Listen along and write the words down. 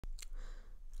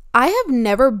I have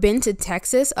never been to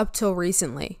Texas up till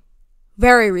recently.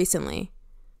 Very recently.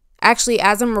 Actually,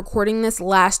 as I'm recording this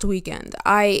last weekend,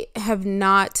 I have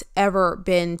not ever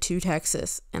been to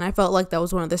Texas. And I felt like that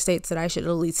was one of the states that I should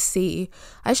at least see.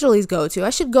 I should at least go to. I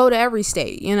should go to every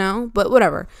state, but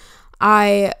whatever.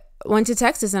 I went to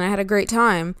Texas and I had a great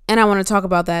time. And I want to talk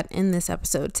about that in this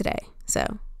episode today.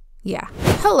 So, yeah.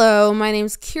 Hello, my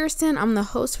name's Kirsten. I'm the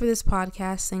host for this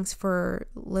podcast. Thanks for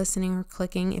listening or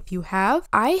clicking if you have.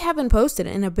 I haven't posted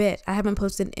in a bit. I haven't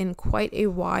posted in quite a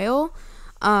while.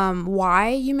 Why,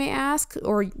 you may ask,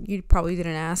 or you probably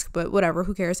didn't ask, but whatever,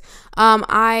 who cares?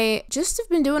 I just have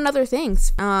been doing other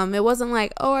things. It wasn't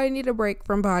like, oh, I need a break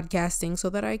from podcasting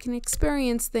so that I can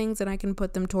experience things and I can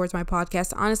put them towards my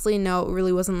podcast. Honestly, no, it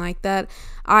really wasn't like that.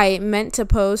 I meant to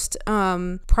post,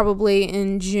 probably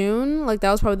in June. Like, that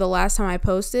was probably the last time I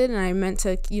posted, and I meant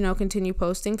to, continue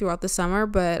posting throughout the summer,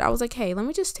 but I was like, hey, let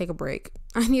me just take a break.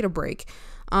 I need a break.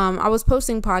 I was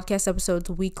posting podcast episodes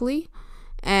weekly.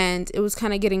 And it was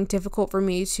kind of getting difficult for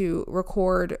me to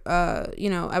record,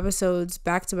 episodes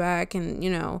back to back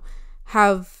and,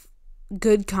 have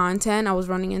good content. I was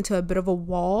running into a bit of a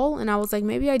wall, and I was like,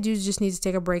 maybe I do just need to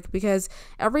take a break, because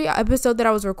every episode that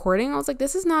I was recording, I was like,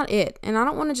 this is not it. And I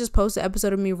don't want to just post an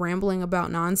episode of me rambling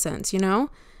about nonsense,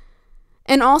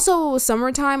 And also it was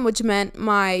summertime, which meant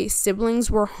my siblings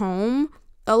were home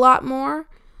a lot more.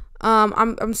 I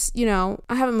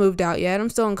haven't moved out yet. I'm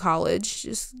still in college.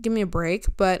 Just give me a break.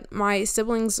 But my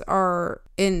siblings are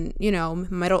in,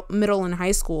 middle and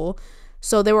high school.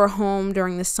 So they were home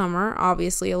during the summer,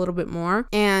 obviously a little bit more.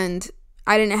 And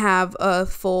I didn't have a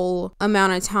full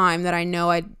amount of time that I know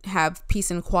I'd have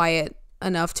peace and quiet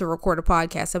enough to record a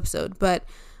podcast episode. But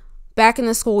back in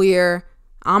the school year,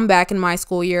 I'm back in my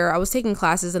school year. I was taking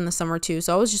classes in the summer too.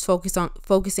 So I was just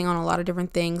focusing on a lot of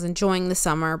different things, enjoying the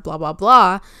summer, blah, blah,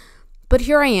 blah. But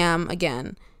here I am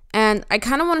again, and I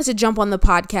kind of wanted to jump on the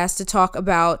podcast to talk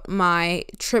about my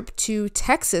trip to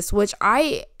Texas, which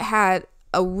I had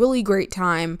a really great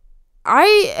time.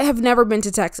 I have never been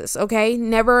to Texas, okay?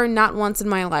 Never, not once in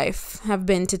my life have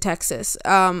been to Texas.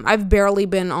 I've barely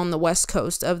been on the West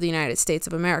Coast of the United States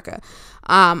of America.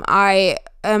 I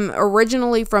am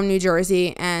originally from New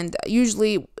Jersey, and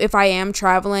usually if I am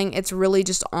traveling, it's really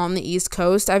just on the East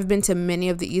Coast. I've been to many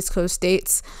of the East Coast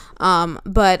states,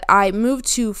 but I moved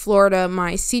to Florida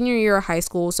my senior year of high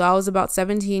school, so I was about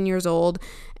 17 years old,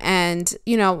 and,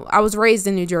 I was raised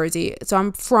in New Jersey, so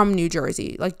I'm from New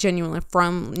Jersey, like genuinely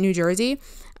from New Jersey.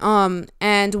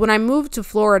 And when I moved to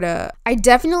Florida, I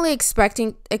definitely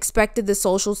expected the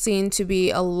social scene to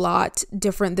be a lot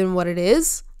different than what it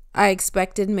is. I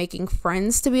expected making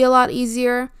friends to be a lot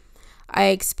easier. I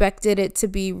expected it to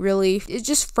be it's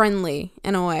just friendly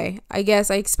in a way. I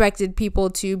guess I expected people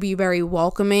to be very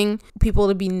welcoming, people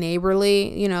to be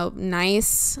neighborly,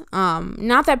 nice.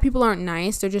 Not that people aren't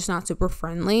nice, they're just not super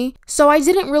friendly. So I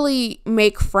didn't really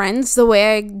make friends the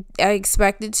way I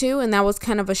expected to, and that was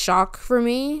kind of a shock for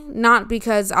me. Not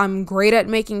because I'm great at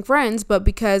making friends, but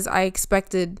because I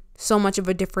expected so much of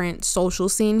a different social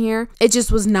scene here. It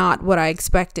just was not what I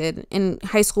expected. In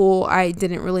high school, I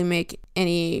didn't really make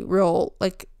I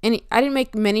didn't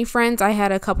make many friends. I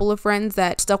had a couple of friends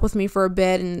that stuck with me for a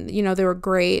bit, and, they were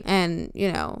great and,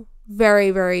 very,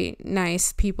 very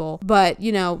nice people. But,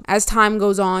 as time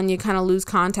goes on, you kind of lose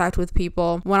contact with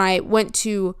people. When I went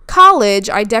to college,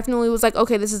 I definitely was like,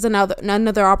 okay, this is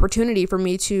another opportunity for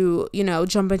me to,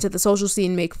 jump into the social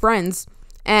scene, make friends.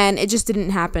 And it just didn't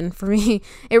happen for me.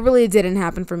 It really didn't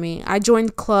happen for me. I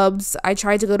joined clubs. I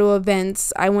tried to go to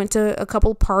events. I went to a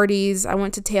couple parties. I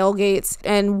went to tailgates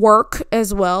and work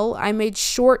as well. I made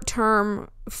short-term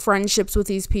friendships with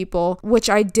these people,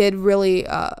 which I did really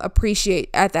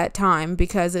appreciate at that time,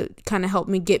 because it kind of helped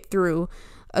me get through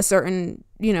a certain,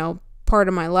 part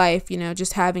of my life,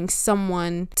 just having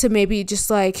someone to maybe just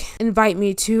like invite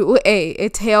me to a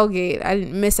tailgate. I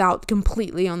didn't miss out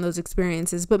completely on those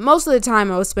experiences, but most of the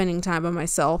time I was spending time by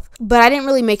myself. But I didn't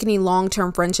really make any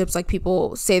long-term friendships like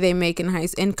people say they make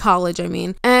in college, I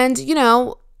mean. And,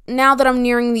 now that I'm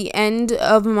nearing the end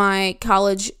of my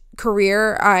college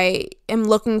career, I am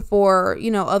looking for,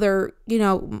 other,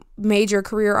 major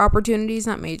career opportunities,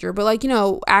 not major, but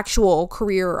actual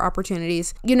career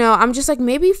opportunities. I'm just like,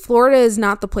 maybe Florida is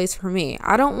not the place for me.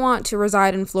 I don't want to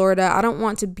reside in Florida. I don't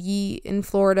want to be in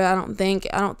Florida. I don't think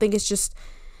it's just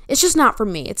not for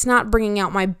me. It's not bringing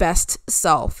out my best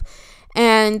self.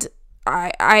 And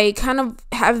I kind of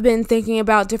have been thinking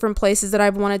about different places that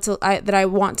that I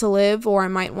want to live, or I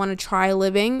might want to try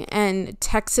living, and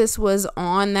Texas was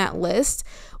on that list,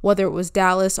 whether it was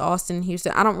Dallas, Austin,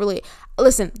 Houston. I don't really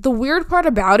listen. The weird part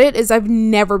about it is I've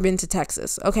never been to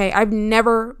Texas. Okay, I've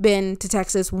never been to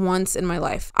Texas once in my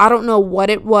life. I don't know what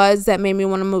it was that made me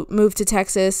want to move to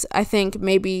Texas. I think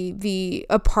maybe the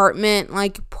apartment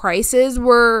like prices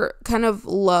were kind of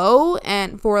low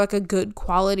and for like a good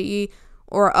quality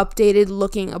or updated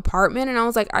looking apartment, and I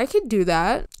was like, I could do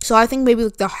that. So I think maybe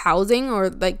like the housing or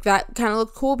like that kind of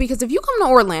looked cool, because if you come to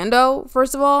Orlando,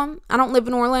 first of all, I don't live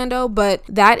in Orlando, but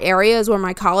that area is where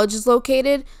my college is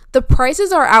located. The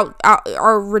prices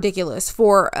are ridiculous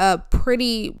for a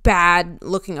pretty bad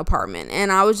looking apartment,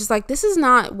 and I was just like, this is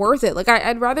not worth it. Like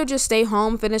I'd rather just stay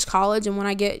home, finish college, and when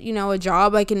I get a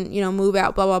job, I can move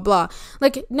out, blah blah blah.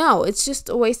 Like no, it's just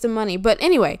a waste of money. But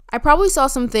anyway, I probably saw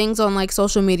some things on like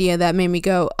social media that made me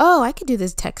go, oh, I could do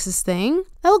this Texas thing.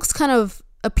 That looks kind of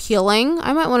appealing.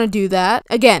 I might want to do that.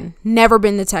 Again, never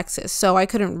been to Texas, so I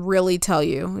couldn't really tell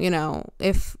you,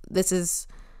 if this is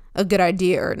a good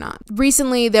idea or not.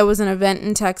 Recently, there was an event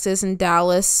in Texas, in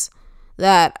Dallas,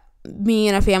 that me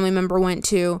and a family member went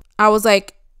to. I was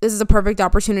like, this is a perfect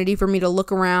opportunity for me to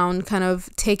look around, kind of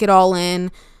take it all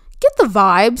in, get the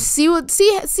vibes, see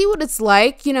what it's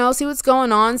like, see what's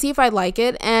going on, see if I like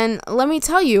it. And let me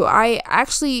tell you, I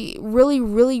actually really,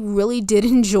 really, really did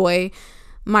enjoy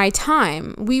my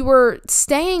time. We were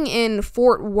staying in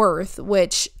Fort Worth,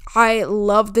 which I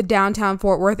love the downtown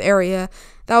Fort Worth area.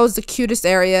 That was the cutest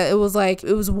area. It was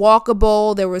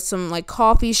walkable. There was some like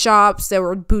coffee shops. There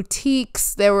were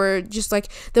boutiques. There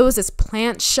was this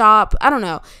plant shop. I don't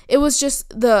know. It was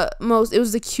just it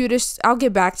was the cutest. I'll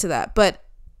get back to that. But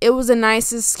it was the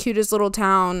nicest, cutest little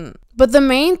town. But the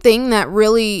main thing that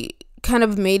really kind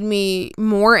of made me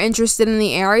more interested in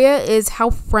the area is how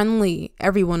friendly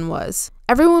everyone was.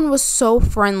 Everyone was so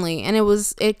friendly, and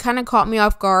it kind of caught me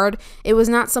off guard. It was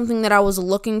not something that I was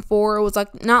looking for. It was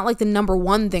not like the number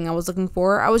one thing I was looking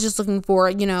for. I was just looking for,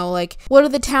 like, what do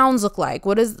the towns look like?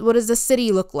 What does the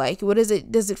city look like? Does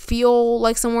it feel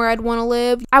like somewhere I'd want to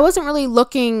live? I wasn't really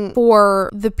looking for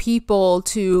the people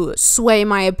to sway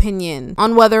my opinion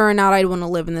on whether or not I'd want to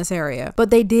live in this area, but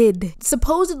they did.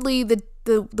 Supposedly,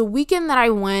 the weekend that I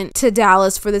went to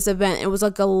Dallas for this event, it was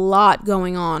like a lot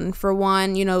going on. For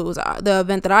one, it was the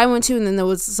event that I went to, and then there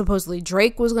was supposedly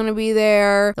Drake was going to be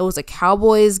there. There was a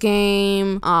Cowboys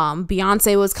game.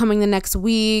 Beyonce was coming the next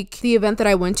week. The event that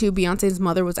I went to, Beyonce's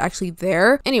mother was actually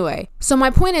there. Anyway, so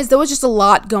my point is there was just a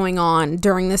lot going on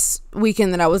during this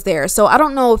weekend that I was there. So I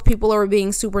don't know if people are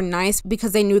being super nice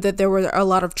because they knew that there were a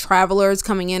lot of travelers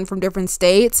coming in from different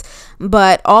states,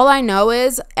 but all I know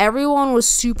is everyone was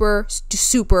super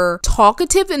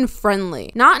talkative and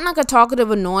friendly. Not in like a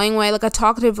talkative, annoying way, like a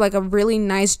talkative, like a really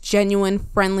nice, genuine,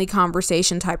 friendly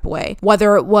conversation type way.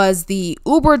 Whether it was the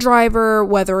Uber driver,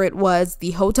 whether it was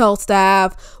the hotel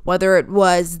staff, whether it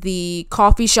was the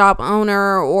coffee shop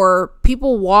owner, or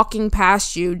people walking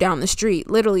past you down the street.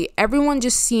 Literally, everyone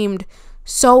just seemed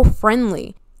so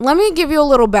friendly. Let me give you a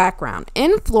little background.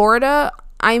 In Florida,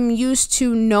 I'm used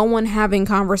to no one having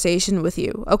conversation with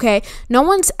you, okay? No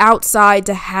one's outside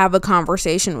to have a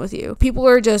conversation with you. People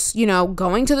are just,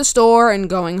 going to the store and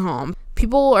going home.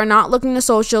 People are not looking to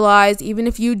socialize. Even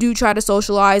if you do try to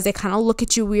socialize, they kind of look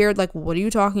at you weird, like, what are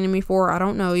you talking to me for? I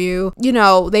don't know you.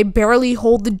 They barely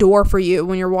hold the door for you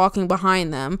when you're walking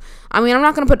behind them. I mean, I'm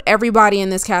not going to put everybody in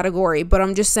this category, but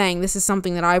I'm just saying this is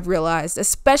something that I've realized,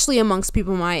 especially amongst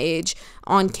people my age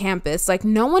on campus. Like,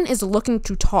 no one is looking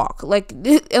to talk. Like,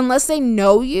 unless they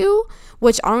know you,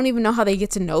 which I don't even know how they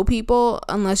get to know people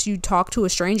unless you talk to a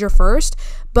stranger first.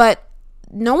 But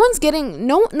no one's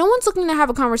looking to have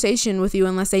a conversation with you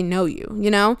unless they know you,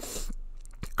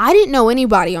 I didn't know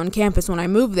anybody on campus when I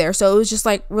moved there, so it was just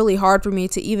like really hard for me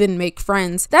to even make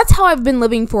friends. That's how I've been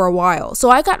living for a while. So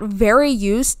I got very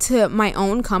used to my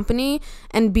own company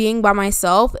and being by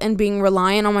myself and being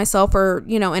reliant on myself for,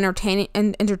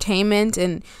 entertainment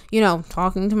and,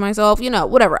 talking to myself,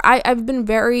 whatever. I've been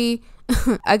very,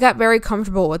 I got very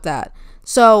comfortable with that.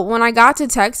 So when I got to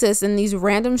Texas and these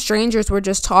random strangers were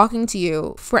just talking to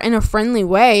you in a friendly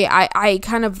way, I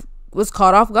kind of was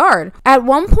caught off guard. At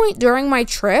one point during my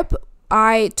trip,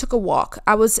 I took a walk.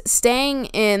 I was staying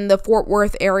in the Fort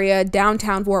Worth area,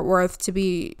 downtown Fort Worth to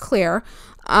be clear,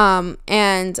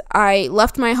 and I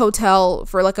left my hotel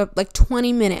for like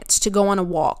 20 minutes to go on a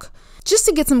walk just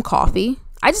to get some coffee.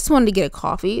 I just wanted to get a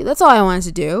coffee. That's all I wanted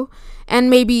to do. And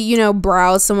maybe,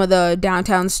 browse some of the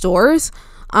downtown stores.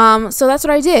 So that's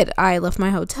what I did. I left my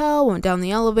hotel, went down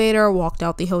the elevator, walked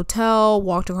out the hotel,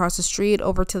 walked across the street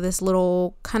over to this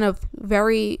little kind of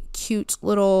very cute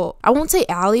little, I won't say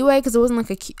alleyway because it wasn't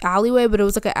like a alleyway, but it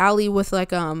was like an alley with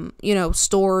like,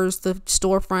 stores, the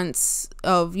storefronts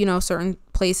of, certain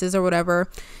places or whatever.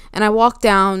 And I walked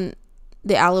down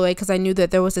the alleyway because I knew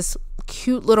that there was this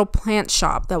cute little plant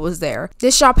shop that was there.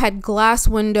 This shop had glass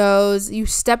windows. You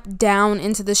stepped down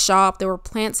into the shop. There were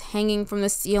plants hanging from the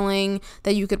ceiling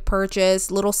that you could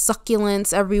purchase, little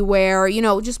succulents everywhere,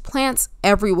 just plants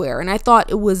everywhere. And I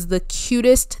thought it was the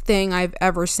cutest thing I've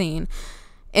ever seen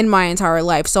in my entire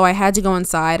life. So I had to go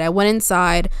inside. I went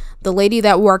inside. The lady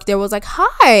that worked there was like,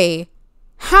 "Hi,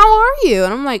 how are you?"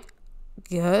 And I'm like,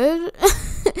 "Good."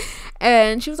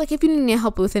 And she was like, "If you need any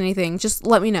help with anything, just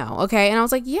let me know, okay?" And I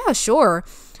was like, "Yeah, sure."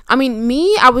 I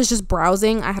mean, I was just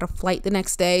browsing. I had a flight the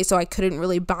next day, so I couldn't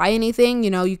really buy anything.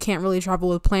 You can't really travel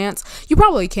with plants. You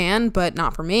probably can, but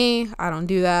not for me. I don't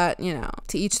do that,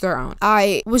 to each their own.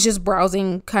 I was just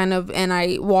browsing kind of, and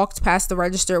I walked past the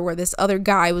register where this other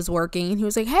guy was working, and he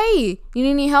was like, "Hey, you need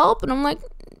any help?" And I'm like,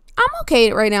 "I'm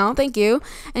okay right now, thank you."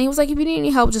 And he was like, "If you need any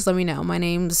help, just let me know. My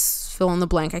name's fill in the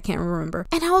blank, I can't remember."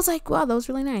 And I was like, wow, that was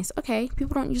really nice. Okay,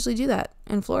 people don't usually do that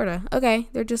in Florida. Okay,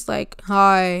 they're just like,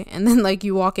 "Hi," and then like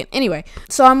you walk in. Anyway,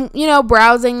 so I'm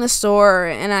browsing the store,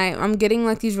 and I'm getting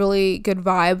like these really good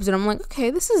vibes, and I'm like, okay,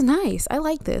 this is nice. I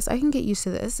like this. I can get used to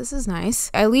this. This is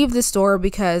nice. I leave the store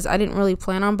because I didn't really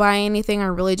plan on buying anything. I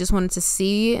really just wanted to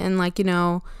see and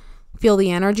feel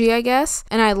the energy, I guess.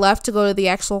 And I left to go to the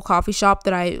actual coffee shop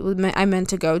that I meant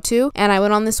to go to. And I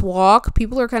went on this walk.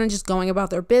 People are kind of just going about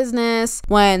their business.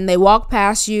 When they walk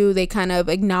past you, they kind of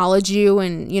acknowledge you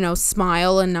and,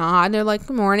 smile and nod. They're like,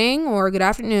 "Good morning" or "Good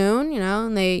afternoon,"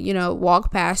 and they,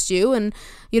 walk past you. And,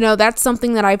 that's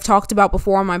something that I've talked about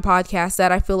before on my podcast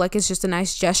that I feel like is just a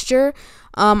nice gesture.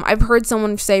 I've heard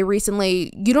someone say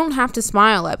recently, you don't have to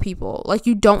smile at people. Like,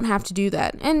 you don't have to do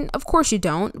that. And of course you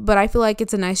don't, but I feel like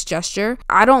it's a nice gesture.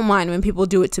 I don't mind when people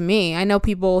do it to me. I know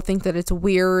people think that it's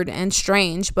weird and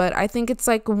strange, but I think it's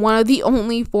like one of the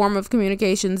only form of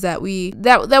communications that we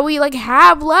like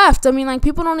have left. I mean, like,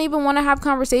 people don't even want to have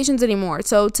conversations anymore.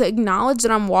 So to acknowledge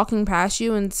that I'm walking past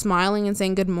you and smiling and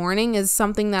saying good morning is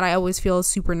something that I always feel is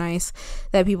super nice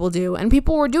that people do. And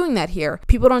people were doing that here.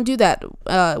 People don't do that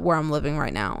where I'm living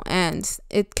right now. And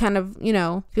it kind of,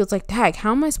 feels like, dang,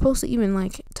 how am I supposed to even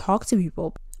like talk to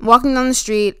people? Walking down the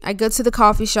street, I go to the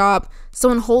coffee shop.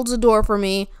 Someone holds the door for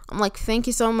me. I'm like, thank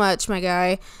you so much, my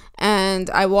guy. And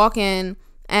I walk in,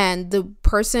 and the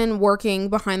person working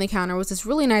behind the counter was this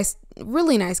really nice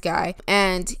guy.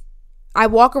 And I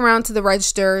walk around to the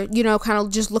register, kind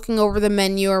of just looking over the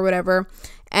menu or whatever.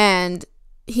 And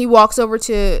he walks over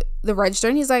to the register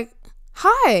and he's like,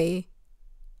 "Hi."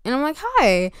 And I'm like,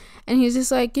 "Hi." And he's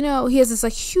just like, he has this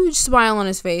like huge smile on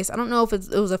his face. I don't know if it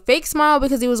was a fake smile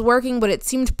because he was working, but it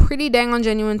seemed pretty dang on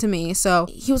genuine to me. So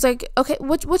he was like, "Okay,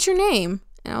 what's your name?"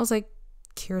 And I was like,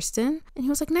 "Kirsten." And he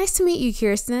was like, "Nice to meet you,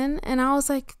 Kirsten." And I was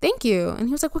like, "Thank you." And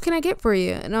he was like, "What can I get for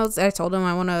you?" And I told him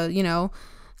I want to,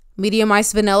 medium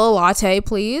iced vanilla latte,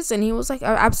 please. And he was like,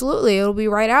 "Absolutely, it'll be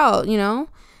right out,"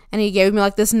 And he gave me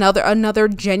like this another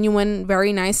genuine,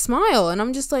 very nice smile. And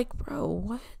I'm just like, bro,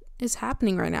 what is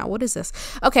happening right now? What is this?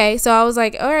 Okay, so I was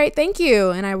like, all right, thank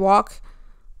you. And I walk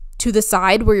to the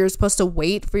side where you're supposed to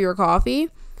wait for your coffee.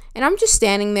 And I'm just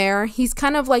standing there. He's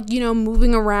kind of like,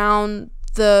 moving around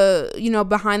the,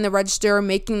 behind the register,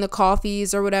 making the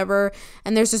coffees or whatever.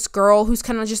 And there's this girl who's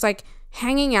kind of just like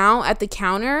hanging out at the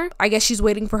counter. I guess she's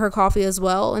waiting for her coffee as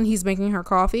well, and he's making her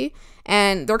coffee.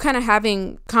 And they're kind of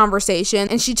having conversation,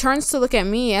 and she turns to look at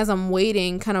me as I'm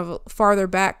waiting kind of farther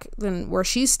back than where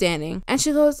she's standing, and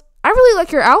she goes, "I really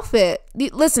like your outfit."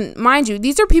 Listen, mind you,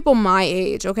 these are people my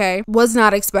age, okay? Was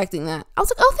not expecting that. I was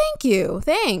like, "Oh, thank you.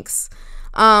 Thanks."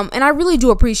 And I really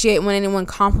do appreciate when anyone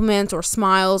compliments or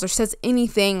smiles or says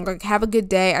anything like "have a good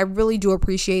day." I really do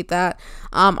appreciate that.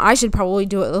 I should probably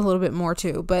do it a little bit more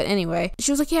too. But anyway,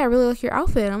 she was like, "Yeah, I really like your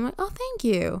outfit." I'm like, "Oh, thank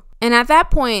you." And at that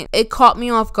point, it caught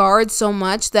me off guard so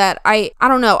much that I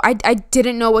don't know. I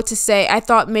didn't know what to say. I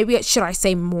thought maybe, should I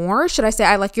say more? Should I say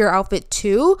 "I like your outfit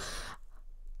too"?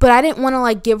 But I didn't want to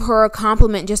like give her a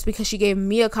compliment just because she gave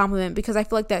me a compliment, because I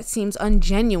feel like that seems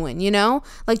ungenuine,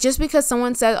 Like, just because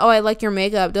someone says, "Oh, I like your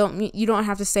makeup," you don't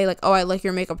have to say like, "Oh, I like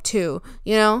your makeup too,"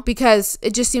 because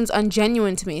it just seems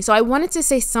ungenuine to me. So I wanted to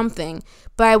say something,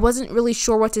 but I wasn't really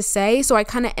sure what to say. So I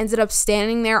kind of ended up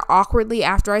standing there awkwardly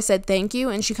after I said thank you,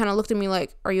 and she kind of looked at me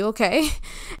like, "Are you okay?"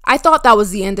 I thought that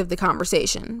was the end of the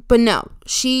conversation, but no.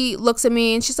 She looks at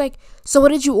me and she's like, "So what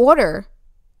did you order?"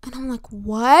 And I'm like,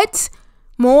 "What?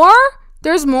 More?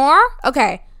 There's more?"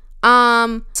 Okay.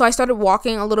 So I started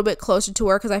walking a little bit closer to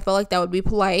her because I felt like that would be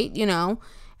polite, you know.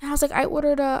 And I was like, I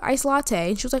ordered a iced latte.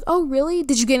 And she was like, oh, really?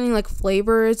 Did you get any like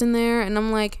flavors in there? And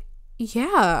I'm like,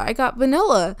 yeah, I got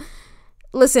vanilla.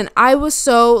 Listen, I was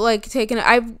so like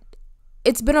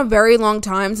it's been a very long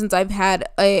time since I've had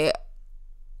a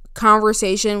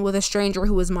conversation with a stranger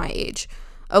who was my age.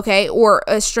 Okay, or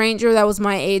a stranger that was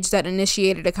my age that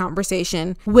initiated a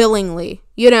conversation willingly,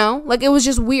 you know, like it was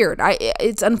just weird.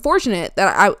 It's unfortunate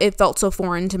that it felt so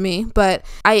foreign to me, but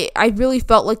I really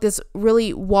felt like this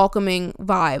really welcoming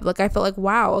vibe. Like I felt like,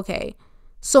 wow, okay,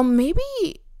 so maybe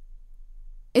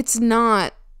it's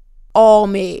not all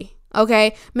me.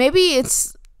 Okay, maybe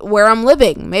it's where I'm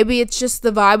living. Maybe it's just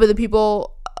the vibe of the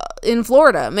people in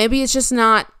Florida. Maybe it's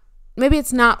not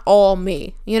all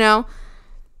me, you know.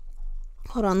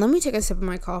 Hold on, let me take a sip of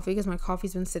my coffee because my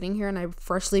coffee's been sitting here and I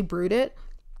freshly brewed it.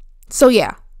 So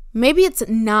yeah, maybe it's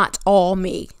not all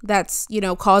me that's, you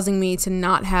know, causing me to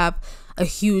not have a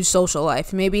huge social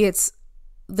life. Maybe it's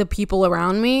the people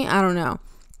around me. I don't know.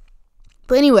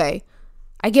 But anyway,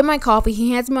 I get my coffee.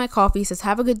 He hands me my coffee. He says,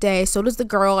 have a good day. So does the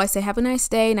girl. I say, have a nice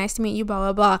day. Nice to meet you,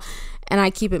 blah, blah, blah. And I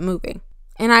keep it moving.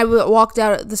 And I walked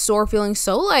out of the store feeling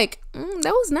so like, that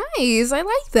was nice. I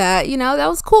like that. You know, that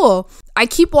was cool. I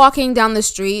keep walking down the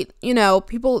street. You know,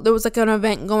 there was like an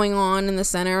event going on in the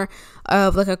center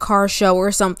of like a car show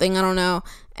or something. I don't know.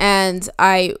 And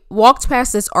I walked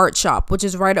past this art shop, which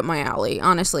is right up my alley,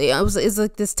 honestly. It's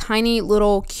like this tiny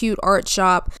little cute art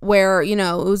shop where, you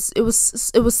know, it was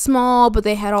small, but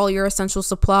they had all your essential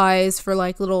supplies for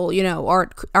like little, you know,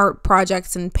 art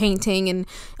projects and painting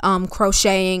and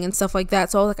crocheting and stuff like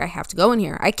that. So I was like, I have to go in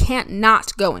here. I can't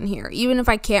not go in here. Even if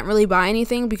I can't really buy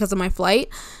anything because of my flight,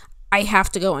 I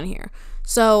have to go in here.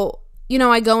 So, you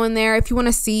know, I go in there. If you want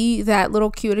to see that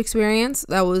little cute experience,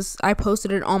 I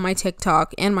posted it on my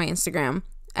TikTok and my Instagram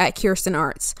at Kirsten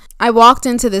Arts. I walked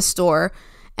into this store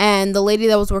and the lady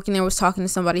that was working there was talking to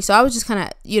somebody. So I was just kind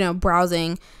of, you know,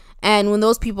 browsing. And when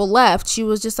those people left, she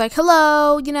was just like,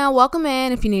 hello, you know, welcome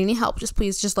in. If you need any help,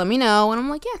 please just let me know. And I'm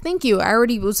like, yeah, thank you. I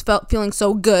already was feeling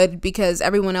so good because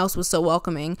everyone else was so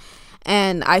welcoming.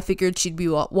 And I figured she'd be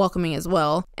welcoming as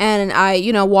well. And I,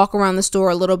 you know, walk around the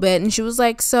store a little bit. And she was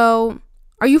like, so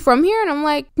are you from here? And I'm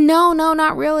like, no,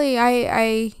 not really.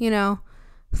 I you know,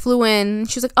 flew in.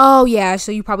 She was like, oh, yeah,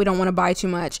 so you probably don't want to buy too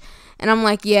much. And I'm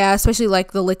like, yeah, especially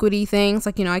like the liquidy things.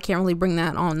 Like, you know, I can't really bring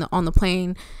that on the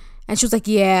plane. And she was like,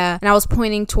 yeah. And I was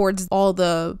pointing towards all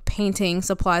the painting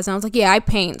supplies. And I was like, yeah, I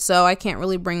paint, so I can't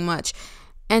really bring much.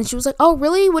 And she was like, oh,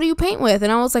 really? What do you paint with?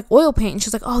 And I was like, oil paint. And she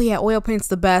was like, oh, yeah, oil paint's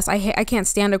the best. I can't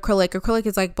stand acrylic. Acrylic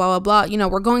is like blah, blah, blah. You know,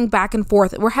 we're going back and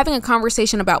forth. We're having a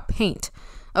conversation about paint,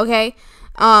 okay?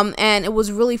 And it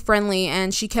was really friendly,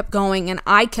 and she kept going, and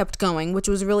I kept going, which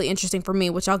was really interesting for me,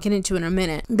 which I'll get into in a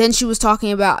minute. Then I was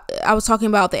talking about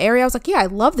the area. I was like, yeah, I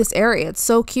love this area. It's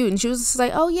so cute. And she was just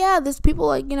like, oh, yeah, there's people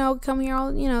like, you know, come here,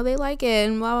 all, you know, they like it,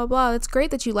 and blah, blah, blah. It's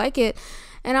great that you like it.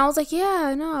 And I was like,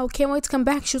 yeah, no, can't wait to come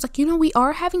back. She was like, you know, we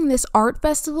are having this art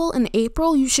festival in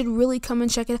April. You should really come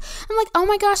and check it out. I'm like, oh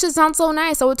my gosh, it sounds so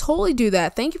nice. I would totally do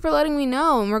that. Thank you for letting me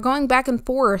know. And we're going back and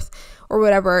forth or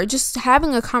whatever, just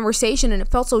having a conversation. And it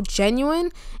felt so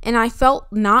genuine. And I felt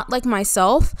not like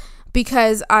myself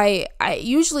because I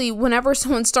usually, whenever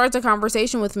someone starts a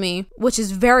conversation with me, which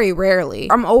is very rarely,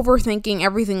 I'm overthinking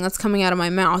everything that's coming out of my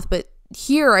mouth. But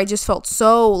here I just felt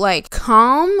so like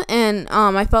calm, and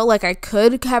I felt like I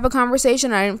could have a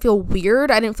conversation. I didn't feel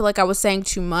weird. I didn't feel like I was saying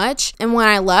too much. And when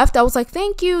I left, I was like,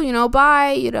 thank you, you know,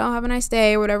 bye, you know, have a nice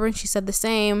day or whatever. And she said the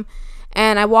same.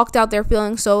 And I walked out there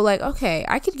feeling so like, okay,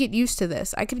 I could get used to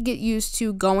this. I could get used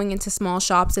to going into small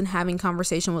shops and having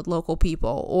conversation with local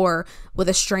people or with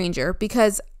a stranger,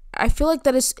 because I feel like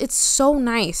it's so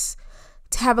nice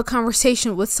to have a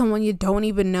conversation with someone you don't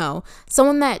even know,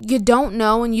 someone that you don't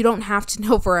know and you don't have to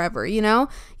know forever, you know?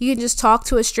 You can just talk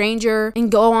to a stranger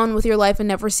and go on with your life and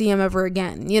never see him ever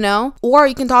again, you know? Or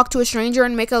you can talk to a stranger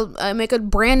and make a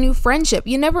brand new friendship.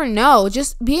 You never know.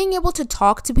 Just being able to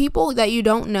talk to people that you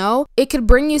don't know, it could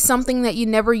bring you something that you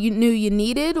never knew you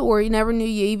needed, or you never knew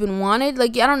you even wanted.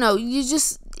 Like, I don't know,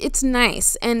 it's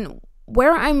nice. And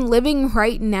where I'm living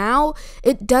right now,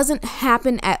 it doesn't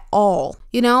happen at all.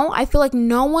 You know, I feel like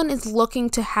no one is looking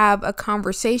to have a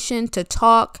conversation, to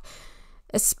talk,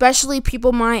 especially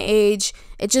people my age.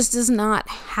 It just does not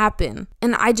happen.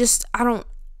 And I don't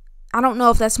know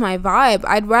if that's my vibe.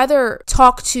 I'd rather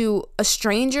talk to a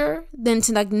stranger than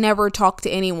to like never talk to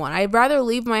anyone. I'd rather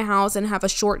leave my house and have a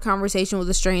short conversation with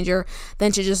a stranger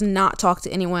than to just not talk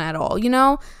to anyone at all, you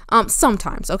know?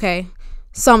 Sometimes, okay?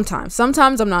 Sometimes I'm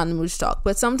not in the mood to talk,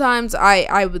 but sometimes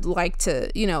I would like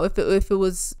to,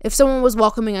 if someone was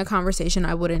welcoming a conversation,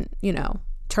 I wouldn't,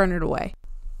 turn it away.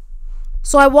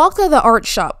 So I walked out of the art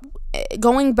shop,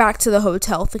 going back to the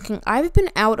hotel, thinking I've been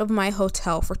out of my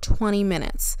hotel for 20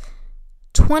 minutes.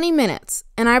 20 minutes,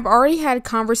 and I've already had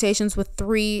conversations with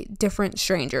 3 different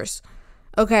strangers.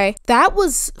 Okay, that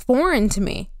was foreign to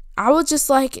me. I was just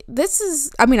like,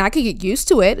 I could get used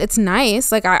to it. It's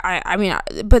nice. Like,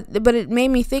 but it made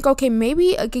me think, okay,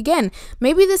 maybe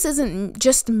this isn't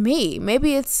just me.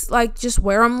 Maybe it's like just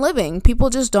where I'm living. People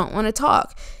just don't want to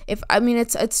talk.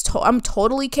 I'm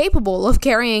totally capable of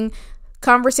carrying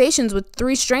conversations with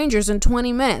 3 strangers in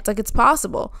 20 minutes. Like, it's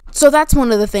possible. So that's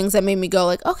one of the things that made me go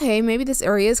like, okay, maybe this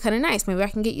area is kind of nice. Maybe I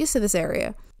can get used to this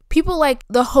area. People like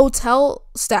the hotel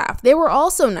staff, they were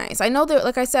also nice. I know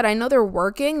they're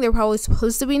working. They're probably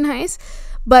supposed to be nice,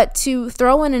 but to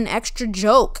throw in an extra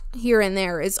joke here and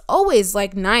there is always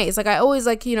like nice. Like, I always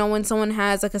like, when someone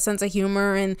has like a sense of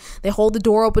humor and they hold the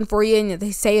door open for you and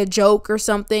they say a joke or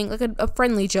something, like a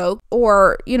friendly joke.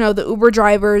 Or, the Uber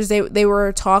drivers, they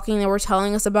were talking, they were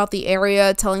telling us about the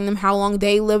area, telling them how long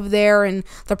they live there and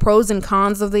the pros and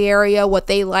cons of the area, what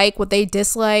they like, what they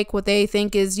dislike, what they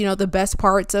think is, the best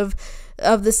parts of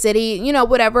the city,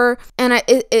 whatever. And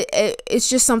it's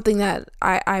just something that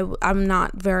I'm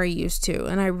not very used to,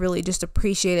 and I really just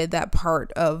appreciated that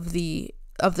part of the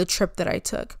trip that I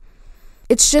took.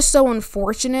 It's just so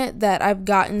unfortunate that I've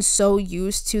gotten so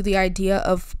used to the idea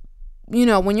of,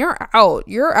 when you're out.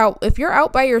 If you're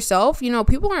out by yourself,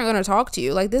 people aren't going to talk to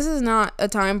you. Like, this is not a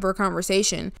time for a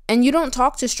conversation, and you don't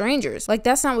talk to strangers. Like,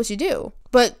 that's not what you do.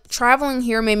 But traveling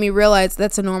here made me realize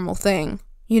that's a normal thing.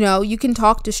 You can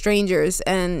talk to strangers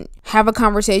and have a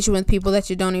conversation with people that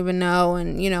you don't even know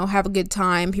and, have a good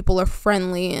time. People are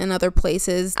friendly in other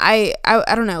places. I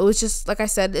don't know. It was just, like I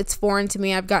said, it's foreign to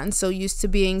me. I've gotten so used to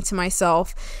being to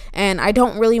myself, and I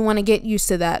don't really want to get used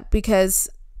to that because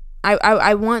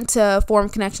I want to form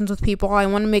connections with people. I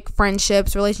want to make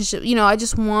friendships, relationships. I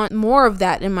just want more of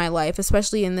that in my life,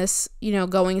 especially in this,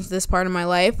 going into this part of my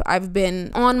life. I've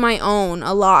been on my own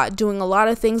a lot, doing a lot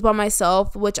of things by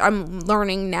myself, which I'm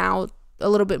learning now a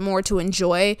little bit more to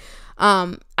enjoy.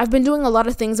 I've been doing a lot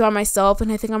of things by myself,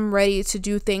 and I think I'm ready to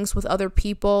do things with other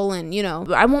people. And,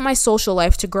 I want my social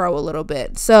life to grow a little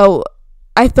bit. So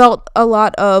I felt a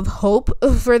lot of hope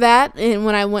for that, and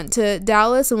when I went to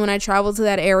Dallas and when I traveled to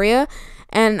that area,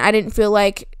 and I didn't feel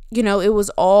like, it was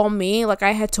all me. Like,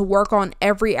 I had to work on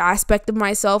every aspect of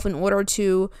myself in order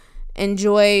to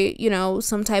enjoy,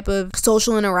 some type of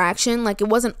social interaction. Like, it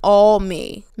wasn't all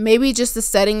me. Maybe just the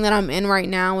setting that I'm in right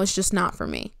now is just not for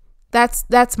me.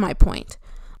 That's my point.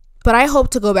 But I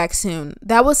hope to go back soon.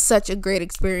 That was such a great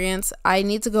experience. I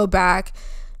need to go back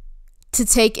to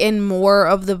take in more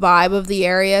of the vibe of the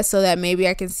area so that maybe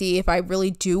I can see if I really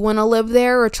do want to live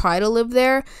there or try to live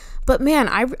there. But man,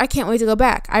 I can't wait to go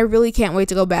back. I really can't wait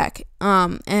to go back.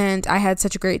 And I had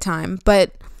such a great time.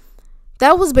 But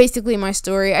that was basically my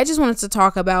story. I just wanted to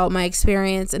talk about my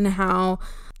experience and how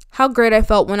great I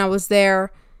felt when I was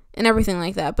there and everything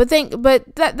like that. But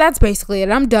that's basically it.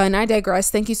 I'm done. I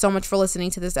digress. Thank you so much for listening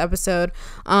to this episode.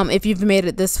 If you've made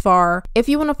it this far, if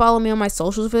you want to follow me on my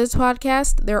socials for this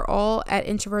podcast, they're all at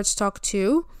Introverts Talk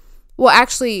 2. Well,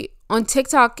 actually, on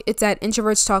TikTok, it's at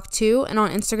Introverts Talk 2, and on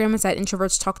Instagram, it's at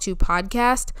Introverts Talk 2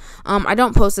 Podcast. I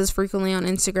don't post as frequently on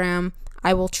Instagram.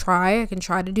 I can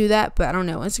try to do that, but I don't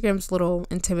know. Instagram's a little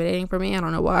intimidating for me. I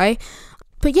don't know why.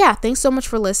 But yeah, thanks so much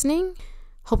for listening.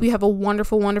 Hope you have a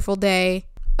wonderful, wonderful day.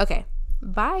 Okay,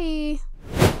 bye.